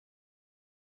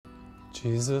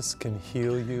Jesus can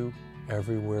heal you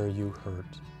everywhere you hurt.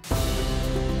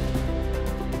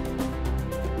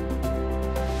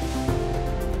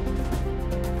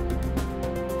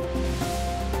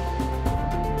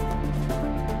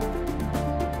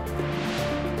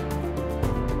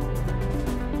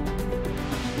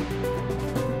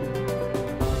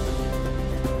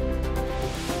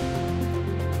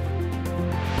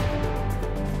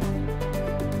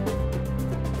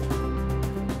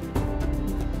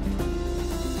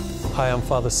 Hi, I'm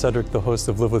Father Cedric, the host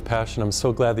of Live with Passion. I'm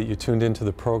so glad that you tuned into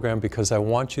the program because I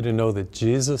want you to know that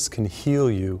Jesus can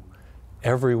heal you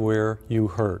everywhere you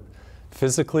hurt.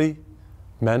 Physically,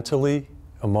 mentally,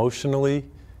 emotionally,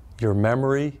 your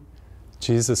memory,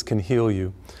 Jesus can heal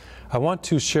you. I want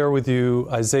to share with you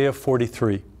Isaiah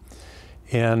 43,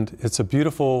 and it's a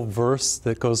beautiful verse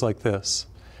that goes like this.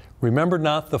 Remember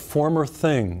not the former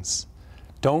things.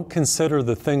 Don't consider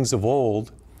the things of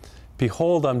old.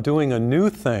 Behold, I'm doing a new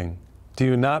thing. Do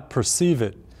you not perceive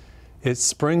it? It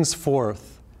springs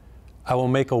forth. I will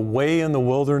make a way in the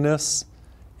wilderness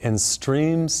and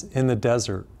streams in the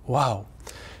desert. Wow.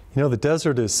 You know, the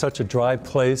desert is such a dry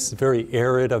place, very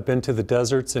arid. I've been to the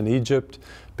deserts in Egypt,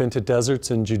 been to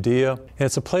deserts in Judea. And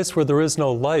it's a place where there is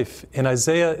no life. And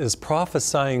Isaiah is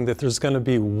prophesying that there's going to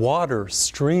be water,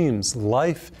 streams,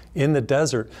 life in the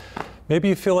desert. Maybe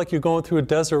you feel like you're going through a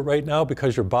desert right now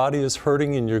because your body is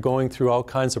hurting and you're going through all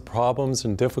kinds of problems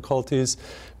and difficulties.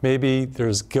 Maybe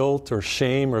there's guilt or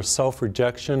shame or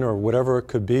self-rejection or whatever it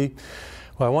could be.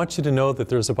 Well, I want you to know that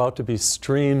there's about to be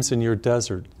streams in your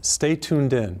desert. Stay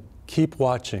tuned in. Keep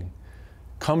watching.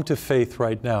 Come to faith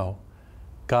right now.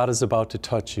 God is about to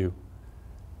touch you.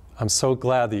 I'm so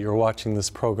glad that you're watching this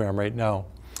program right now.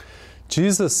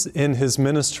 Jesus, in his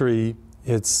ministry,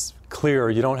 it's clear,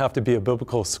 you don't have to be a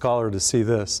biblical scholar to see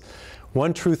this.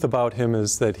 One truth about him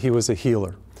is that he was a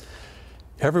healer.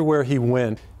 Everywhere he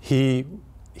went, he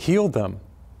healed them.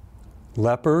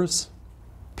 Lepers,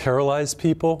 paralyzed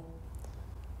people,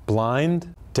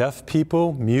 blind, deaf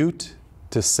people, mute,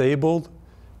 disabled,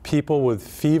 people with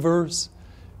fevers,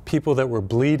 people that were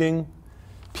bleeding,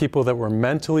 people that were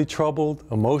mentally troubled,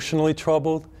 emotionally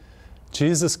troubled.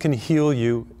 Jesus can heal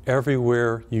you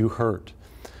everywhere you hurt.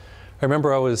 I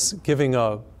remember I was giving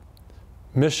a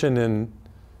mission in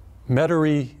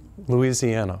Metairie,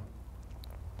 Louisiana.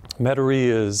 Metairie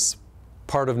is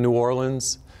part of New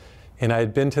Orleans, and I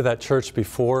had been to that church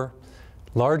before.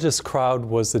 Largest crowd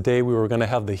was the day we were going to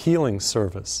have the healing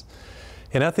service.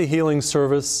 And at the healing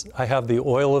service, I have the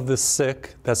oil of the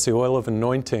sick, that's the oil of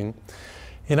anointing.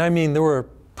 And I mean, there were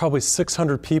probably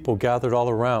 600 people gathered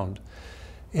all around.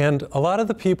 And a lot of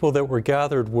the people that were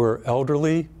gathered were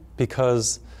elderly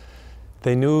because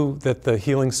they knew that the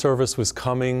healing service was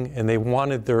coming and they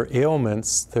wanted their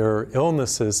ailments, their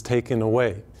illnesses taken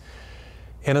away.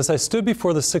 And as I stood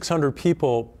before the 600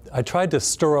 people, I tried to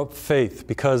stir up faith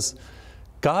because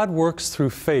God works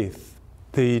through faith.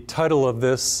 The title of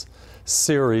this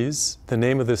series, the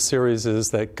name of this series is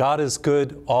that God is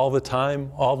good all the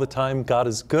time God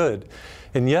is good.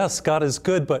 And yes, God is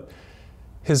good, but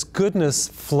His goodness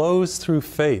flows through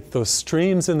faith. Those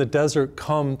streams in the desert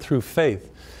come through faith.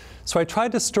 So I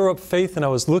tried to stir up faith, and I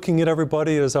was looking at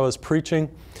everybody as I was preaching,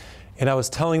 and I was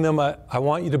telling them, I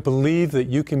want you to believe that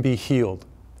you can be healed.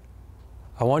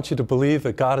 I want you to believe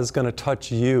that God is going to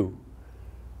touch you.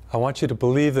 I want you to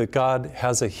believe that God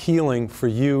has a healing for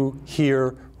you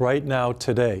here, right now,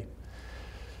 today.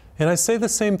 And I say the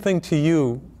same thing to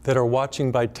you that are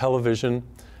watching by television.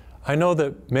 I know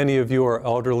that many of you are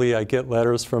elderly. I get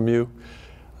letters from you.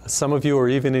 Some of you are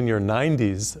even in your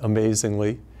 90s,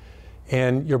 amazingly.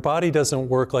 And your body doesn't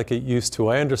work like it used to.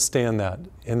 I understand that.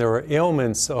 And there are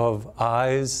ailments of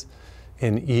eyes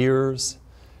and ears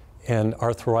and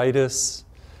arthritis.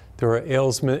 There are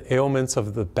ailments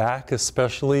of the back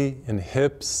especially, and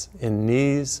hips and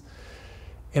knees.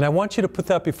 And I want you to put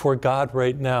that before God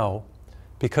right now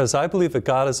because I believe that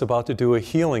God is about to do a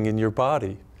healing in your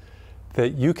body,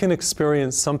 that you can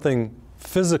experience something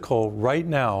physical right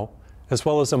now as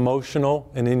well as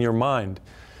emotional and in your mind.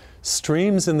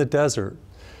 Streams in the desert.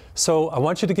 So I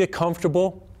want you to get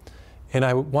comfortable, and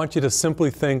I want you to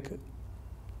simply think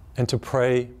and to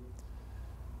pray,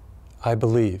 I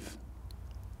believe.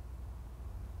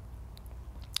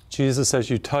 Jesus,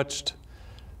 as you touched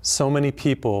so many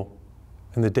people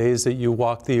in the days that you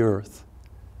walked the earth,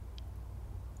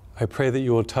 I pray that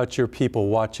you will touch your people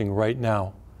watching right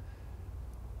now.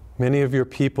 Many of your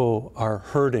people are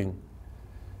hurting,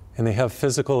 and they have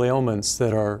physical ailments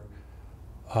that are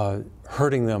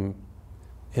hurting them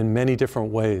in many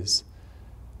different ways.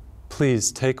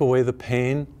 Please take away the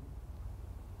pain,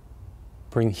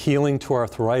 bring healing to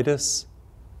arthritis,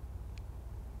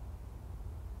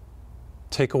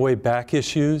 take away back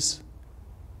issues,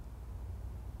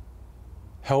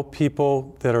 help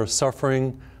people that are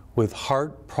suffering with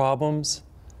heart problems.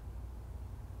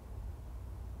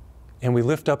 And we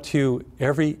lift up to you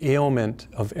every ailment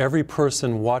of every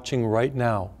person watching right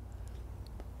now.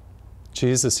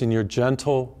 Jesus, in your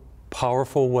gentle,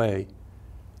 powerful way,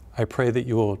 I pray that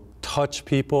you will touch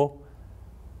people,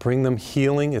 bring them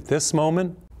healing at this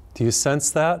moment. Do you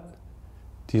sense that?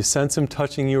 Do you sense Him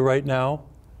touching you right now?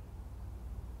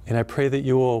 And I pray that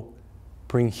you will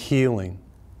bring healing,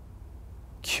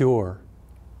 cure,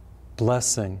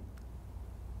 blessing.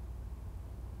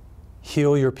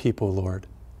 Heal your people, Lord.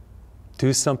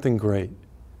 Do something great.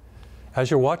 As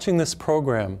you're watching this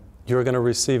program, you're going to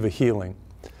receive a healing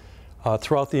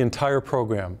throughout the entire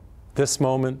program. This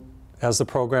moment, as the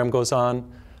program goes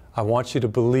on, I want you to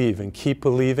believe and keep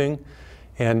believing.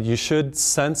 And you should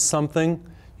sense something.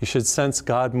 You should sense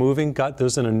God moving. God,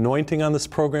 there's an anointing on this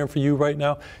program for you right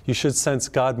now. You should sense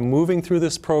God moving through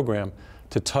this program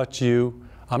to touch you.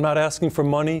 I'm not asking for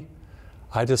money.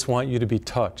 I just want you to be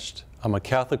touched. I'm a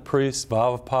Catholic priest,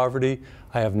 vow of poverty.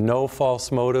 I have no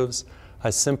false motives. I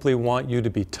simply want you to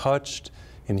be touched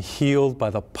and healed by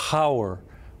the power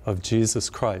of Jesus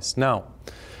Christ. Now,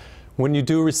 when you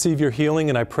do receive your healing,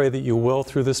 and I pray that you will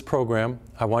through this program,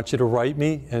 I want you to write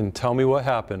me and tell me what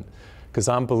happened, because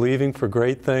I'm believing for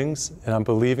great things, and I'm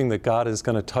believing that God is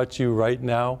going to touch you right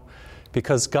now,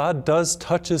 because God does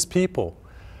touch His people.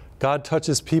 God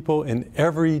touches people in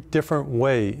every different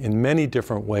way, in many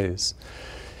different ways.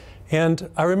 And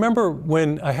I remember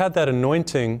when I had that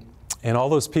anointing and all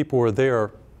those people were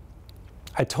there,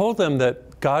 I told them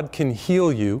that God can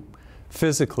heal you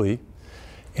physically.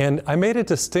 And I made a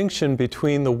distinction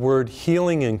between the word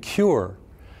healing and cure.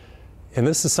 And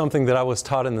this is something that I was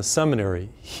taught in the seminary.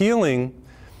 Healing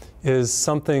is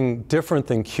something different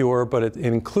than cure, but it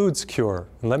includes cure.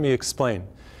 And let me explain.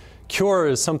 Cure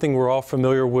is something we're all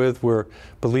familiar with. We're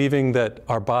believing that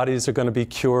our bodies are going to be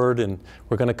cured and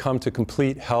we're going to come to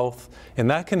complete health. And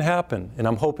that can happen. And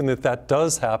I'm hoping that that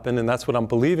does happen. And that's what I'm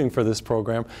believing for this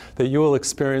program, that you will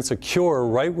experience a cure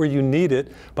right where you need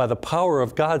it by the power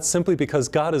of God, simply because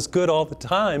God is good all the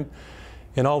time.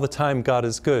 And all the time God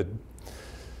is good.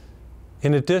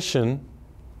 In addition,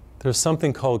 there's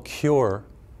something called cure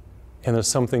and there's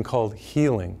something called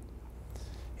healing.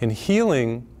 And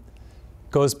healing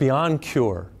goes beyond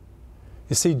cure.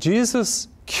 You see, Jesus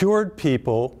cured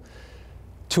people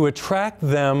to attract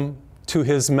them to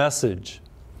His message.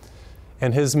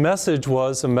 And His message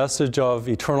was a message of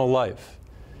eternal life.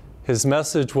 His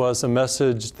message was a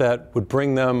message that would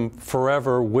bring them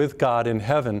forever with God in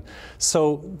heaven.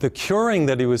 So the curing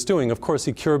that He was doing, of course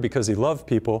He cured because He loved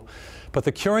people, but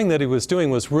the curing that He was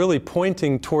doing was really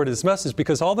pointing toward His message,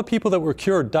 because all the people that were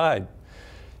cured died.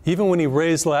 Even when He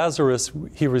raised Lazarus,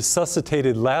 He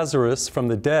resuscitated Lazarus from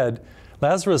the dead.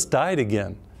 Lazarus died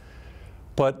again.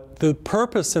 But the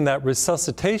purpose in that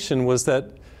resuscitation was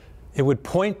that it would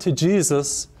point to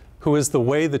Jesus, who is the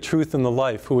way, the truth, and the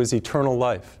life, who is eternal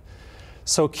life.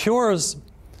 So cures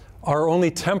are only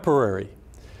temporary,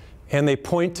 and they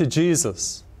point to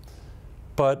Jesus.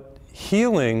 But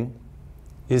healing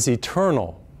is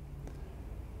eternal,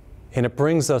 and it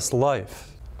brings us life.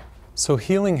 So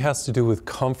healing has to do with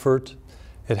comfort,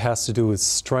 it has to do with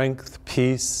strength,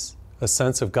 peace, a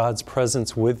sense of God's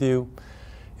presence with you.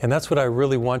 And that's what I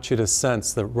really want you to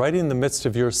sense, that right in the midst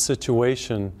of your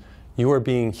situation, you are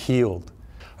being healed.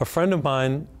 A friend of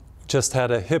mine just had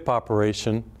a hip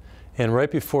operation, and right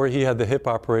before he had the hip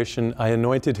operation, I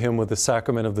anointed him with the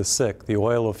sacrament of the sick, the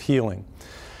oil of healing.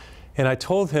 And I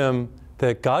told him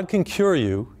that God can cure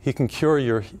you, He can cure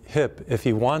your hip if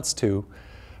He wants to,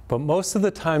 but most of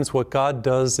the times what God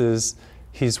does is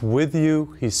He's with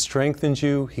you, He strengthens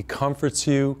you, He comforts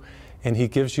you, and He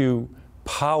gives you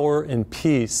power and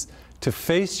peace to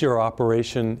face your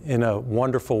operation in a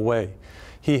wonderful way.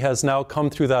 He has now come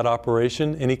through that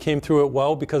operation, and he came through it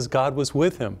well because God was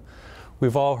with him.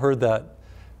 We've all heard that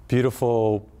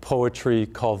beautiful poetry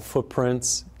called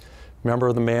Footprints.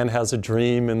 Remember, the man has a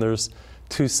dream, and there's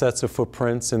two sets of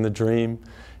footprints in the dream.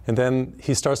 And then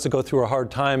he starts to go through a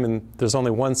hard time, and there's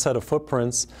only one set of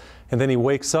footprints. And then he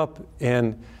wakes up,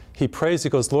 and he prays. He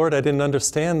goes, Lord, I didn't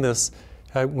understand this.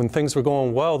 When things were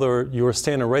going well, you were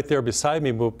standing right there beside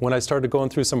me, but when I started going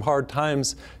through some hard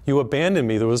times, you abandoned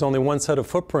me. There was only one set of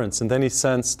footprints. And then he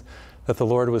sensed that the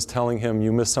Lord was telling him,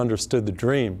 you misunderstood the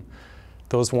dream.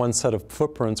 Those one set of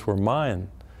footprints were mine.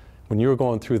 When you were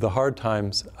going through the hard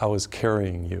times, I was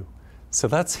carrying you. So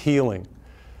that's healing.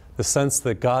 The sense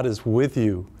that God is with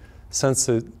you, the sense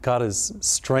that God is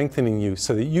strengthening you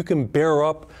so that you can bear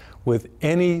up with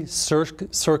any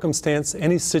circumstance,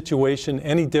 any situation,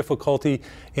 any difficulty,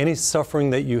 any suffering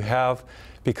that you have,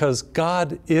 because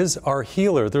God is our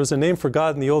healer. There's a name for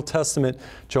God in the Old Testament,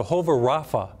 Jehovah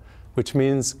Rapha, which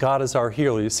means God is our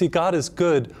healer. You see, God is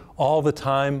good all the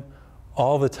time.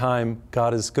 All the time,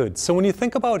 God is good. So when you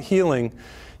think about healing,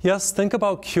 yes, think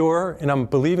about cure, and I'm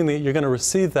believing that you're going to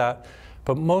receive that,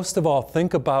 but most of all,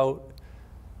 think about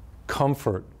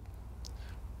comfort,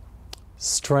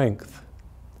 strength,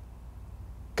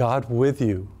 God with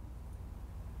you,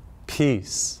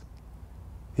 peace,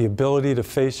 the ability to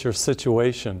face your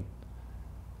situation,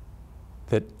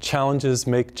 that challenges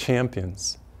make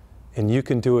champions, and you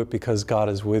can do it because God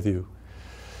is with you.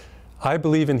 I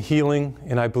believe in healing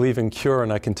and I believe in cure,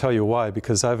 and I can tell you why,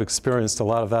 because I've experienced a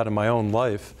lot of that in my own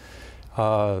life.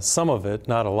 Some of it,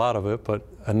 not a lot of it, but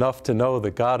enough to know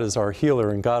that God is our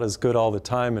healer and God is good all the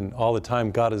time, and all the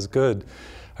time God is good.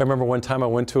 I remember one time I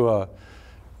went to a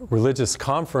religious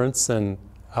conference and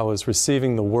I was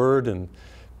receiving the word and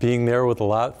being there with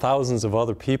thousands of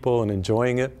other people and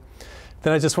enjoying it.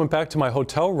 Then I just went back to my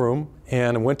hotel room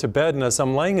and went to bed, and as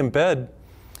I'm laying in bed,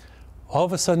 all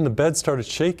of a sudden the bed started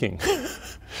shaking.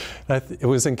 It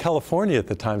was in California at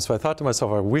the time, so I thought to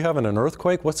myself, are we having an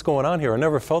earthquake? What's going on here? I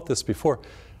never felt this before.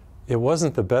 It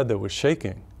wasn't the bed that was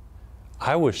shaking.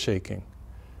 I was shaking.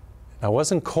 I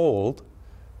wasn't cold.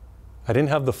 I didn't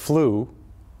have the flu.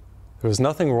 There was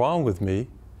nothing wrong with me.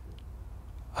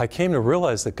 I came to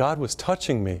realize that God was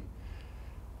touching me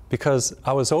because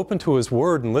I was open to His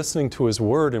Word and listening to His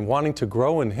Word and wanting to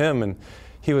grow in Him, and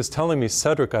He was telling me,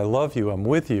 Cedric, I love you, I'm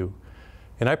with you.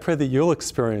 And I pray that you'll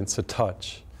experience a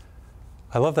touch.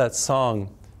 I love that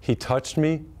song, He Touched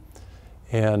Me,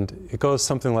 and it goes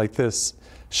something like this: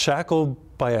 shackled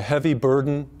by a heavy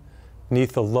burden,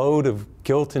 neath a load of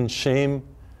guilt and shame,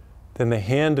 then the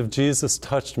hand of Jesus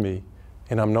touched me,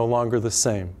 and I'm no longer the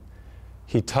same.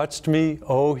 He touched me,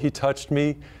 oh, He touched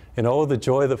me, and oh, the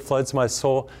joy that floods my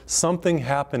soul. Something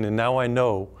happened, and now I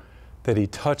know that He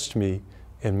touched me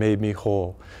and made me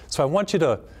whole. So I want you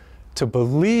to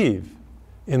believe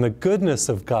in the goodness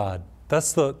of God.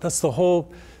 That's the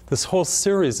whole, this whole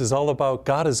series is all about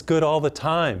God is good all the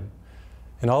time.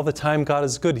 And all the time God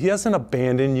is good. He hasn't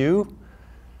abandoned you.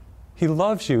 He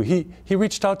loves you. He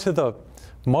reached out to the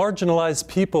marginalized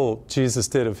people, Jesus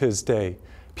did, of His day.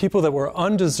 People that were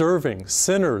undeserving,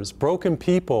 sinners, broken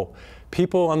people,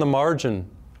 people on the margin.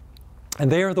 And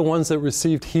they are the ones that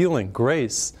received healing,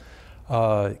 grace,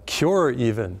 cure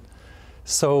even.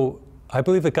 So I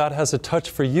believe that God has a touch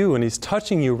for you, and He's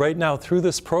touching you right now through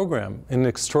this program in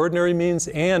extraordinary means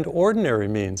and ordinary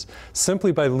means,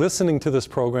 simply by listening to this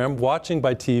program, watching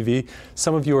by TV.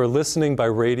 Some of you are listening by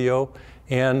radio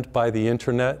and by the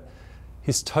internet.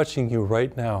 He's touching you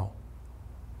right now.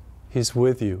 He's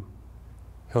with you.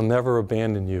 He'll never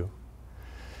abandon you.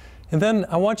 And then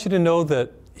I want you to know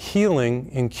that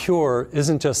healing and cure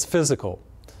isn't just physical.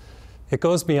 It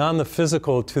goes beyond the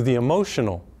physical to the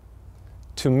emotional,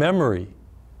 to memory,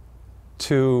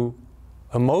 to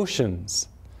emotions.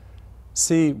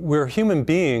 See, we're human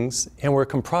beings and we're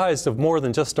comprised of more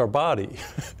than just our body.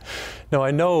 Now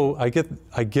I get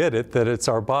it that it's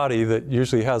our body that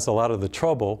usually has a lot of the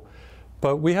trouble,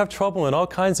 but we have trouble in all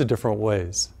kinds of different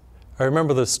ways. I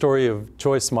remember the story of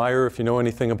Joyce Meyer, if you know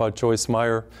anything about Joyce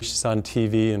Meyer. She's on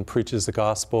TV and preaches the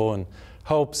gospel and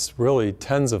helps really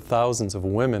tens of thousands of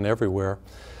women everywhere.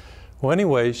 Well,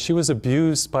 anyway, she was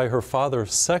abused by her father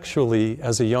sexually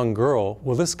as a young girl.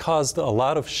 Well, this caused a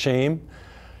lot of shame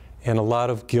and a lot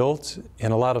of guilt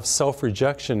and a lot of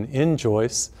self-rejection in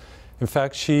Joyce. In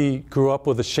fact, she grew up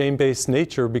with a shame-based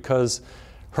nature because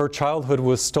her childhood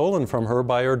was stolen from her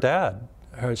by her dad.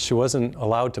 She wasn't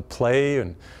allowed to play,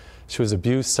 and she was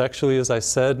abused sexually, as I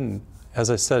said, and as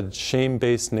I said,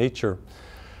 shame-based nature.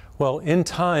 Well, in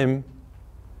time,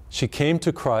 she came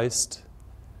to Christ,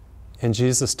 and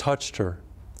Jesus touched her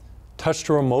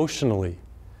emotionally,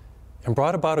 and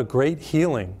brought about a great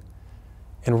healing,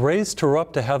 and raised her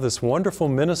up to have this wonderful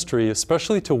ministry,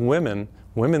 especially to women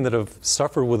that have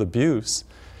suffered with abuse,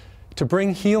 to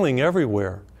bring healing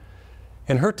everywhere.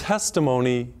 And her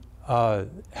testimony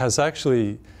has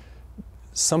actually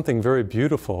something very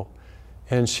beautiful.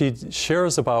 And she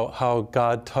shares about how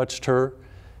God touched her,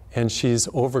 and she's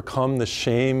overcome the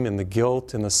shame and the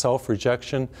guilt and the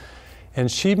self-rejection.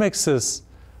 And she makes this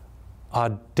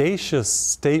audacious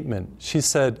statement. She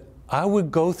said, I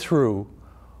would go through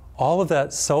all of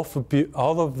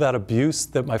that abuse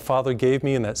that my father gave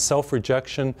me, and that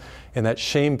self-rejection and that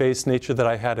shame-based nature that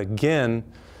I had again,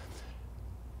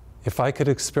 if I could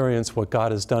experience what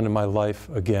God has done in my life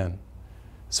again.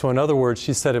 So in other words,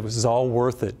 she said it was all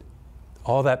worth it.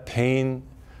 All that pain,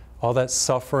 all that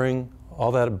suffering,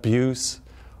 all that abuse.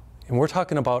 And we're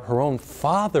talking about her own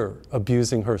father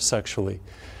abusing her sexually.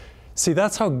 See,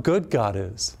 that's how good God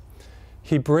is.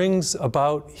 He brings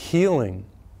about healing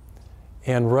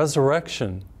and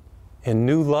resurrection and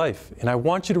new life. And I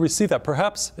want you to receive that.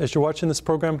 Perhaps as you're watching this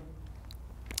program,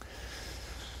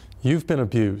 you've been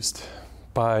abused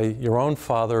by your own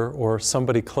father or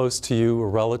somebody close to you, a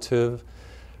relative,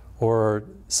 or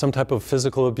some type of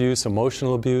physical abuse,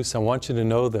 emotional abuse. I want you to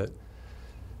know that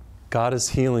God is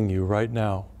healing you right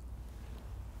now.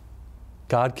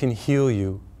 God can heal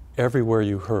you everywhere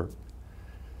you hurt.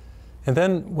 And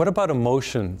then what about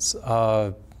emotions?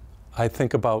 I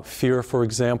think about fear, for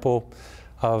example.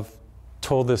 I've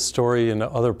told this story in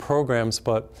other programs,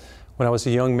 but when I was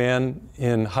a young man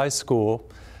in high school,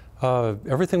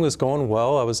 everything was going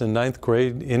well. I was in 9th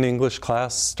grade in English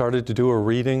class, started to do a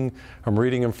reading. I'm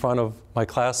reading in front of my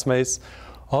classmates.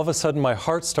 All of a sudden, my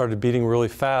heart started beating really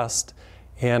fast,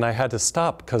 and I had to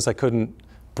stop because I couldn't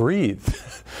breathe.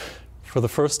 For the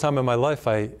first time in my life,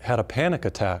 I had a panic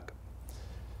attack.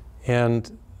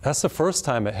 And that's the first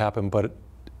time it happened, but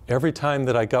every time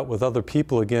that I got with other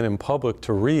people again in public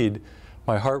to read,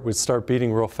 my heart would start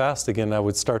beating real fast again. I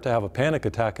would start to have a panic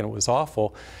attack, and it was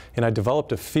awful. And I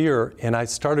developed a fear, and I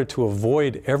started to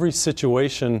avoid every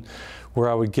situation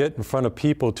where I would get in front of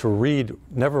people to read,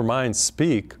 never mind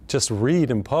speak, just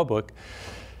read in public.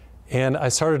 And I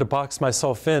started to box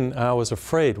myself in, and I was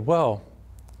afraid, well,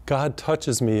 God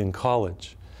touches me in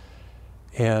college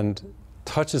and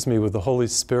touches me with the Holy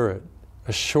Spirit,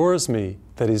 assures me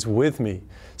that He's with me.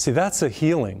 See, that's a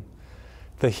healing.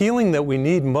 The healing that we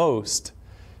need most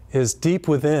is deep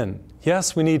within.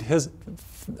 Yes, we need His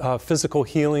physical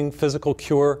healing, physical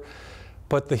cure,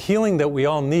 but the healing that we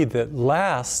all need that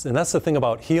lasts, and that's the thing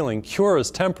about healing, cure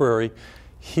is temporary,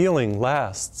 healing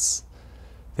lasts.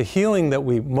 The healing that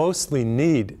we mostly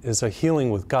need is a healing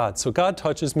with God. So God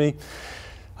touches me.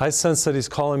 I sense that He's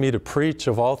calling me to preach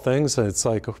of all things, and it's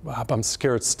like, I'm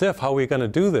scared stiff. How are we going to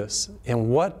do this? And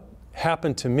what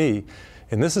happened to me,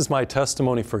 and this is my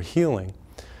testimony for healing,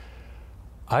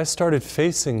 I started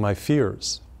facing my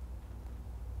fears.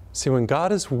 See, when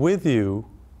God is with you,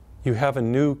 you have a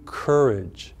new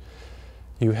courage.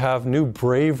 You have new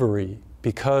bravery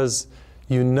because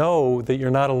you know that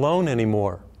you're not alone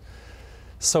anymore.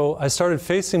 So I started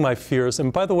facing my fears,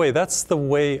 and by the way, that's the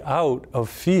way out of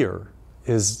fear.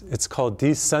 It's called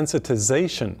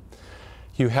desensitization.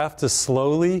 You have to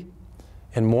slowly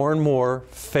and more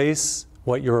face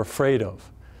what you're afraid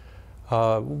of.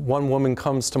 One woman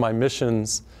comes to my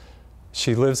missions.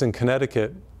 She lives in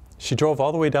Connecticut. She drove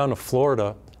all the way down to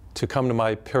Florida to come to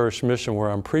my parish mission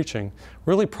where I'm preaching.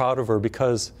 Really proud of her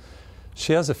because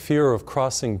she has a fear of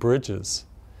crossing bridges.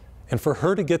 And for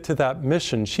her to get to that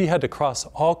mission, she had to cross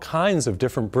all kinds of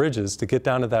different bridges to get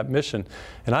down to that mission.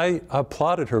 And I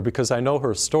applauded her because I know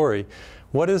her story.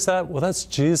 What is that? Well, that's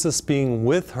Jesus being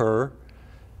with her,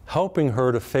 helping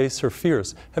her to face her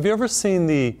fears. Have you ever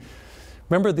seen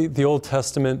remember the Old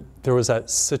Testament, there was that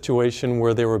situation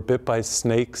where they were bit by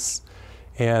snakes,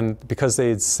 and because they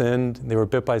had sinned, they were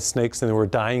bit by snakes and they were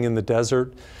dying in the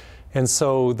desert. And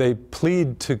so they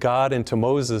plead to God and to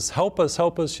Moses, help us,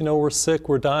 you know, we're sick,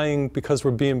 we're dying because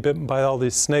we're being bitten by all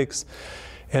these snakes.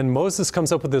 And Moses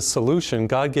comes up with this solution.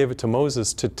 God gave it to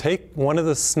Moses to take one of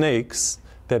the snakes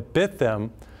that bit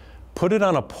them, put it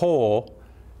on a pole,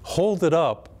 hold it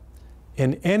up,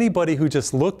 and anybody who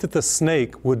just looked at the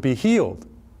snake would be healed.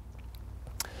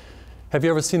 Have you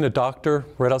ever seen a doctor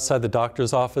right outside the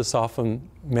doctor's office? Often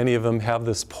many of them have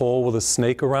this pole with a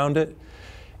snake around it.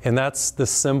 And that's the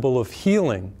symbol of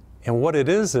healing. And what it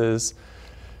is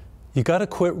you got to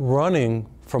quit running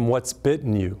from what's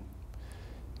bitten you.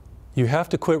 You have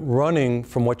to quit running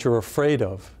from what you're afraid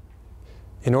of.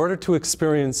 In order to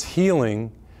experience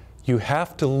healing, you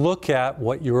have to look at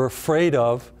what you're afraid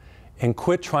of and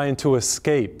quit trying to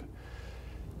escape.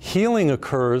 Healing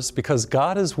occurs because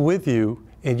God is with you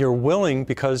and you're willing,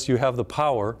 because you have the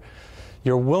power,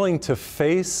 you're willing to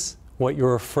face what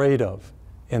you're afraid of.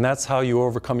 And that's how you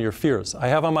overcome your fears. I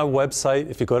have on my website,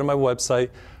 if you go to my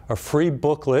website, a free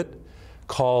booklet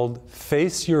called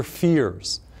Face Your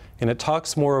Fears. And it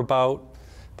talks more about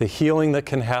the healing that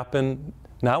can happen,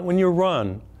 not when you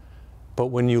run, but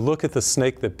when you look at the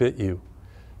snake that bit you.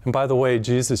 And by the way,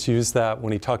 Jesus used that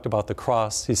when He talked about the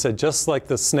cross. He said, just like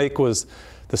the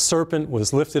serpent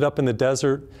was lifted up in the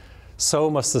desert, so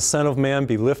must the Son of Man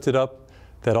be lifted up,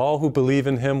 that all who believe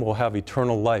in Him will have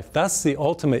eternal life. That's the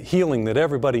ultimate healing that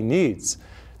everybody needs.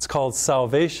 It's called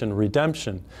salvation,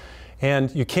 redemption.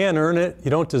 And you can't earn it. You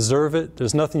don't deserve it.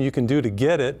 There's nothing you can do to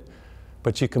get it,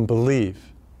 but you can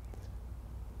believe.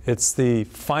 It's the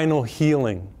final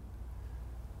healing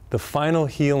The final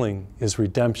healing is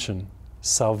redemption,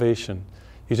 salvation.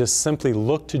 You just simply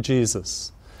look to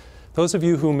Jesus. Those of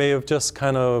you who may have just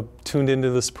kind of tuned into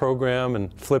this program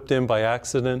and flipped in by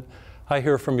accident, I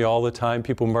hear from you all the time.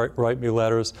 People write me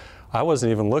letters. I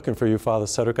wasn't even looking for you, Father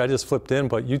Cedric. I just flipped in,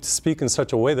 but you speak in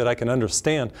such a way that I can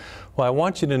understand. Well, I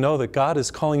want you to know that God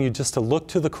is calling you just to look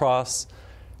to the cross.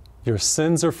 Your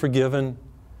sins are forgiven.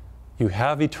 You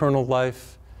have eternal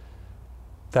life.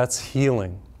 That's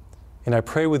healing. And I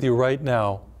pray with you right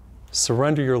now,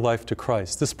 surrender your life to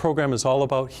Christ. This program is all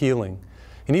about healing.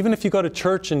 And even if you go to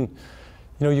church and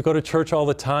you go to church all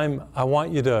the time, I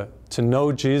want you to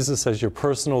know Jesus as your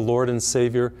personal Lord and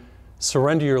Savior.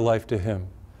 Surrender your life to Him.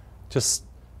 Just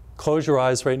close your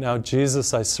eyes right now.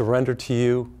 Jesus, I surrender to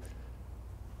you.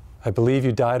 I believe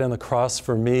you died on the cross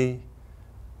for me.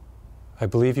 I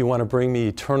believe you want to bring me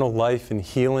eternal life and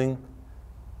healing.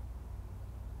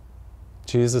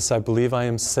 Jesus, I believe I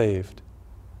am saved.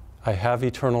 I have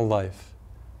eternal life.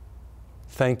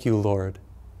 Thank you, Lord.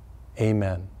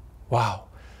 Amen. Wow.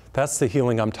 That's the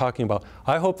healing I'm talking about.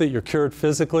 I hope that you're cured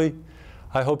physically.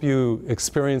 I hope you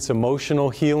experience emotional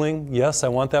healing. Yes, I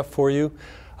want that for you.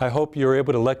 I hope you're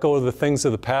able to let go of the things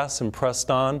of the past and pressed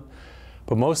on.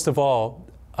 But most of all,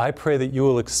 I pray that you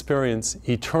will experience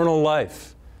eternal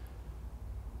life,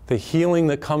 the healing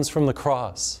that comes from the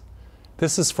cross.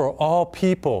 This is for all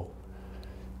people.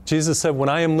 Jesus said, when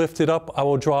I am lifted up, I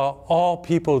will draw all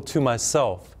people to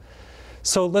myself.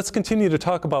 So let's continue to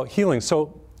talk about healing.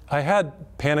 So I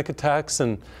had panic attacks,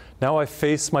 and now I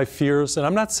face my fears. And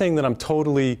I'm not saying that I'm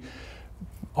totally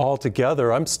all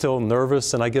together. I'm still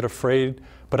nervous and I get afraid,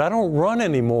 but I don't run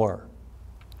anymore.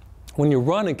 When you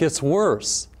run, it gets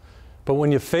worse. But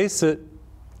when you face it, it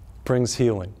brings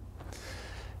healing.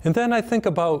 And then I think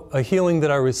about a healing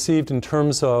that I received in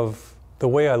terms of the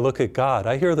way I look at God.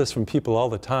 I hear this from people all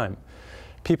the time.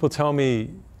 People tell me,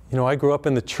 I grew up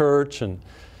in the church and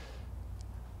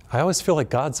I always feel like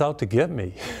God's out to get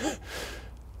me.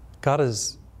 God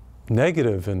is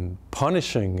negative and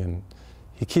punishing, and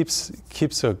He keeps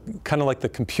a kind of like the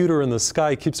computer in the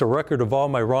sky, keeps a record of all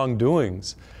my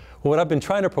wrongdoings. What I've been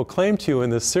trying to proclaim to you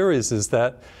in this series is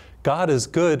that God is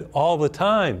good all the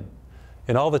time.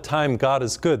 And all the time, God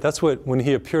is good. That's what, when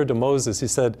He appeared to Moses, He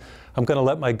said, I'm going to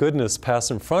let my goodness pass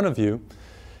in front of you.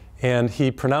 And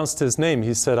He pronounced His name.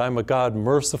 He said, I'm a God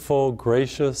merciful,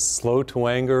 gracious, slow to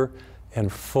anger,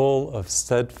 and full of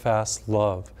steadfast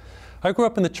love. I grew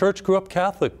up in the church, grew up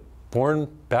Catholic, born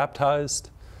baptized,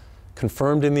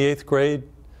 confirmed in the 8th grade.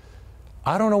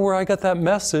 I don't know where I got that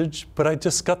message, but I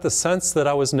just got the sense that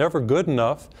I was never good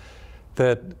enough,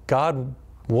 that God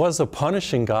was a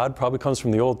punishing God, probably comes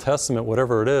from the Old Testament,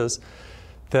 whatever it is,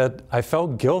 that I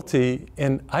felt guilty,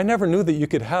 and I never knew that you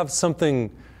could have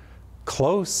something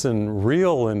close and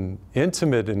real and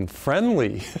intimate and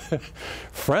friendly,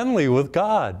 friendly with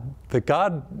God. That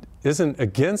God isn't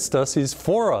against us, He's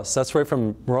for us. That's right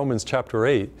from Romans chapter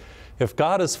 8. If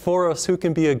God is for us, who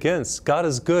can be against? God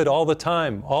is good all the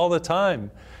time. All the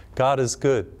time, God is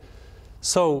good.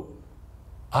 So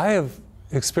I have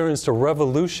experienced a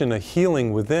revolution, a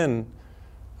healing within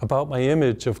about my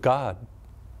image of God,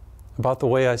 about the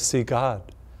way I see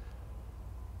God.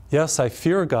 Yes, I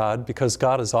fear God because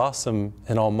God is awesome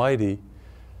and almighty,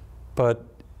 but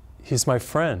He's my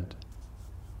friend.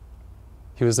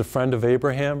 He was a friend of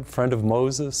Abraham, friend of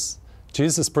Moses.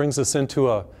 Jesus brings us into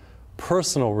a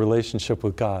personal relationship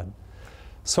with God.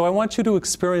 So I want you to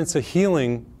experience a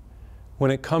healing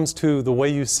when it comes to the way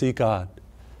you see God.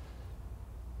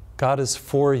 God is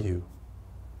for you.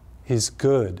 He's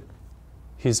good.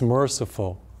 He's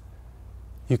merciful.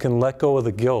 You can let go of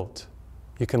the guilt.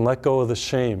 You can let go of the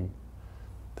shame.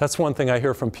 That's one thing I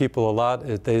hear from people a lot.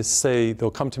 They say, they'll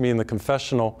come to me in the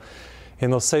confessional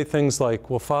and they'll say things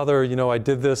like, well, Father, I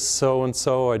did this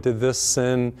so-and-so, I did this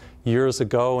sin years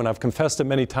ago, and I've confessed it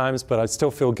many times, but I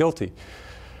still feel guilty.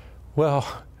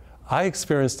 Well, I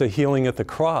experienced a healing at the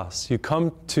cross. You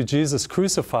come to Jesus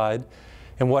crucified,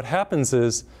 and what happens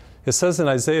is, it says in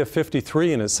Isaiah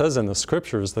 53, and it says in the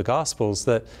Scriptures, the Gospels,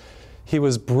 that He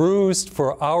was bruised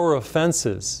for our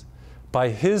offenses. By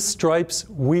His stripes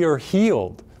we are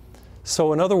healed.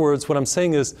 So in other words, what I'm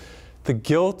saying is the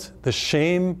guilt, the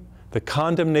shame, the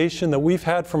condemnation that we've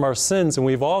had from our sins, and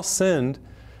we've all sinned,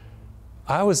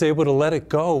 I was able to let it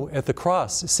go at the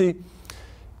cross. See,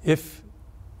 if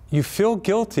you feel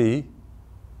guilty,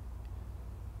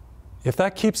 if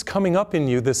that keeps coming up in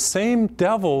you, the same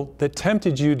devil that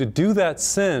tempted you to do that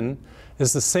sin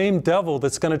is the same devil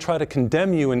that's going to try to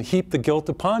condemn you and heap the guilt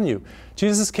upon you.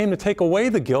 Jesus came to take away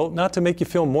the guilt, not to make you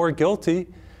feel more guilty.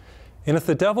 And if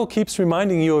the devil keeps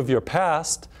reminding you of your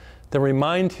past, then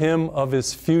remind him of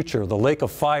his future, the lake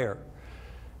of fire.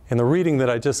 And the reading that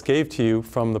I just gave to you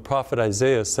from the prophet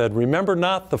Isaiah said, "Remember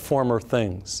not the former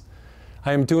things.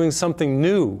 I am doing something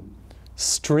new,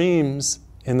 streams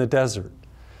in the desert."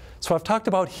 So I've talked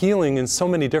about healing in so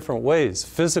many different ways: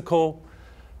 physical,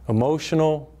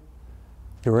 emotional,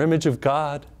 your image of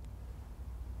God,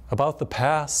 about the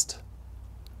past.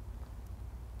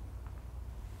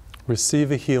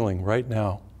 Receive a healing right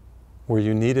now where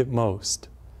you need it most.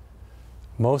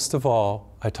 Most of all,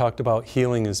 I talked about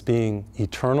healing as being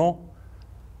eternal,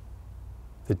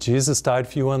 that Jesus died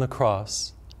for you on the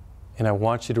cross, and I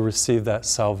want you to receive that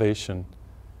salvation.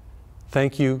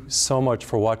 Thank you so much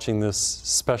for watching this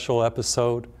special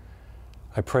episode.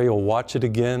 I pray you'll watch it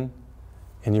again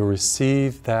and you'll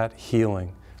receive that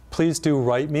healing. Please do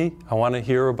write me. I want to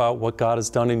hear about what God has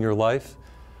done in your life.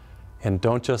 And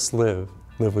don't just live,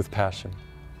 live with passion.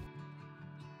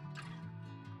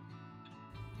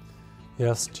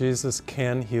 Yes, Jesus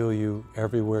can heal you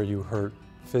everywhere you hurt,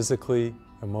 physically,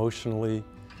 emotionally,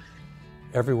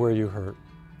 everywhere you hurt.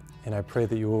 And I pray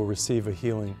that you will receive a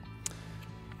healing.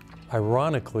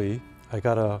 Ironically, I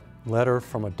got a letter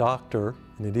from a doctor,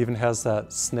 and it even has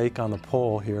that snake on the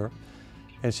pole here.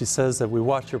 And she says that we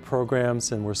watch your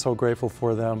programs and we're so grateful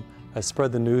for them. I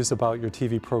spread the news about your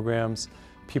TV programs.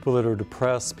 People that are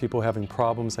depressed, people having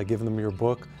problems, I give them your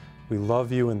book. We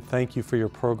love you and thank you for your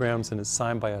programs, and it's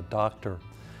signed by a doctor.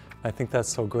 I think that's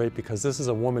so great because this is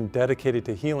a woman dedicated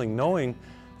to healing, knowing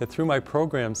that through my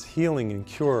programs, healing and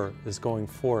cure is going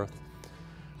forth.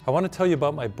 I want to tell you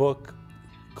about my book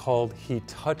called He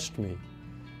Touched Me.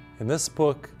 And this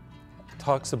book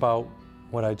talks about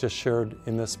what I just shared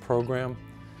in this program.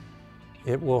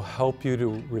 It will help you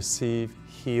to receive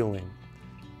healing.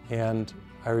 And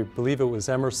I believe it was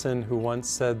Emerson who once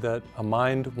said that a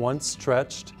mind once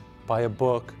stretched by a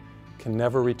book can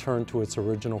never return to its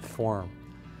original form.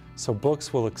 So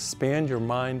books will expand your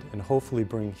mind and hopefully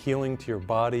bring healing to your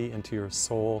body and to your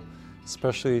soul,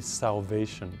 especially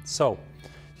salvation. So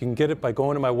you can get it by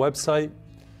going to my website,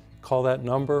 call that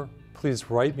number, please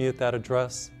write me at that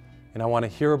address, and I want to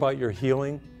hear about your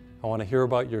healing, I want to hear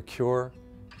about your cure.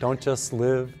 Don't just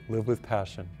live, live with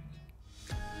passion.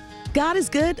 God is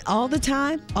good all the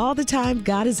time. All the time,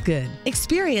 God is good.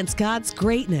 Experience God's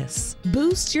greatness.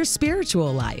 Boost your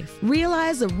spiritual life.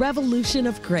 Realize a revolution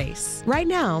of grace. Right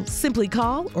now, simply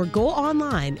call or go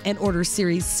online and order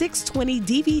Series 620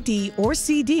 DVD or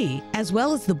CD, as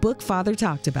well as the book Father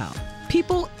talked about.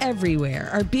 People everywhere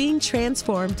are being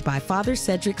transformed by Father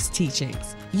Cedric's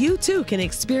teachings. You too can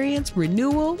experience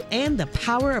renewal and the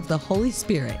power of the Holy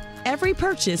Spirit. Every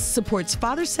purchase supports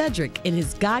Father Cedric in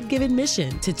his God-given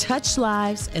mission to touch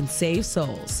lives and save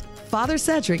souls. Father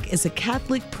Cedric is a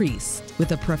Catholic priest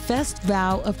with a professed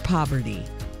vow of poverty.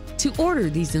 To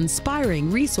order these inspiring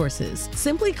resources,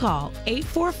 simply call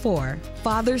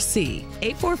 844-FATHER-C,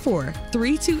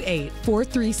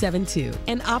 844-328-4372.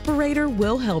 An operator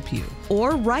will help you.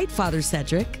 Or write Father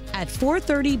Cedric at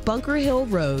 430 Bunker Hill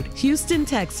Road, Houston,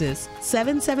 Texas,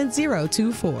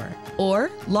 77024.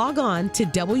 Or log on to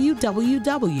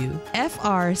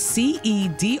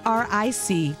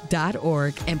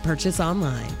www.frcedric.org and purchase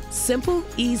online. Simple,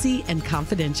 easy, and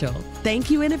confidential.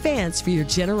 Thank you in advance for your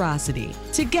generosity.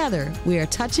 Together, we are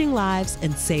touching lives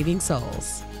and saving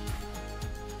souls.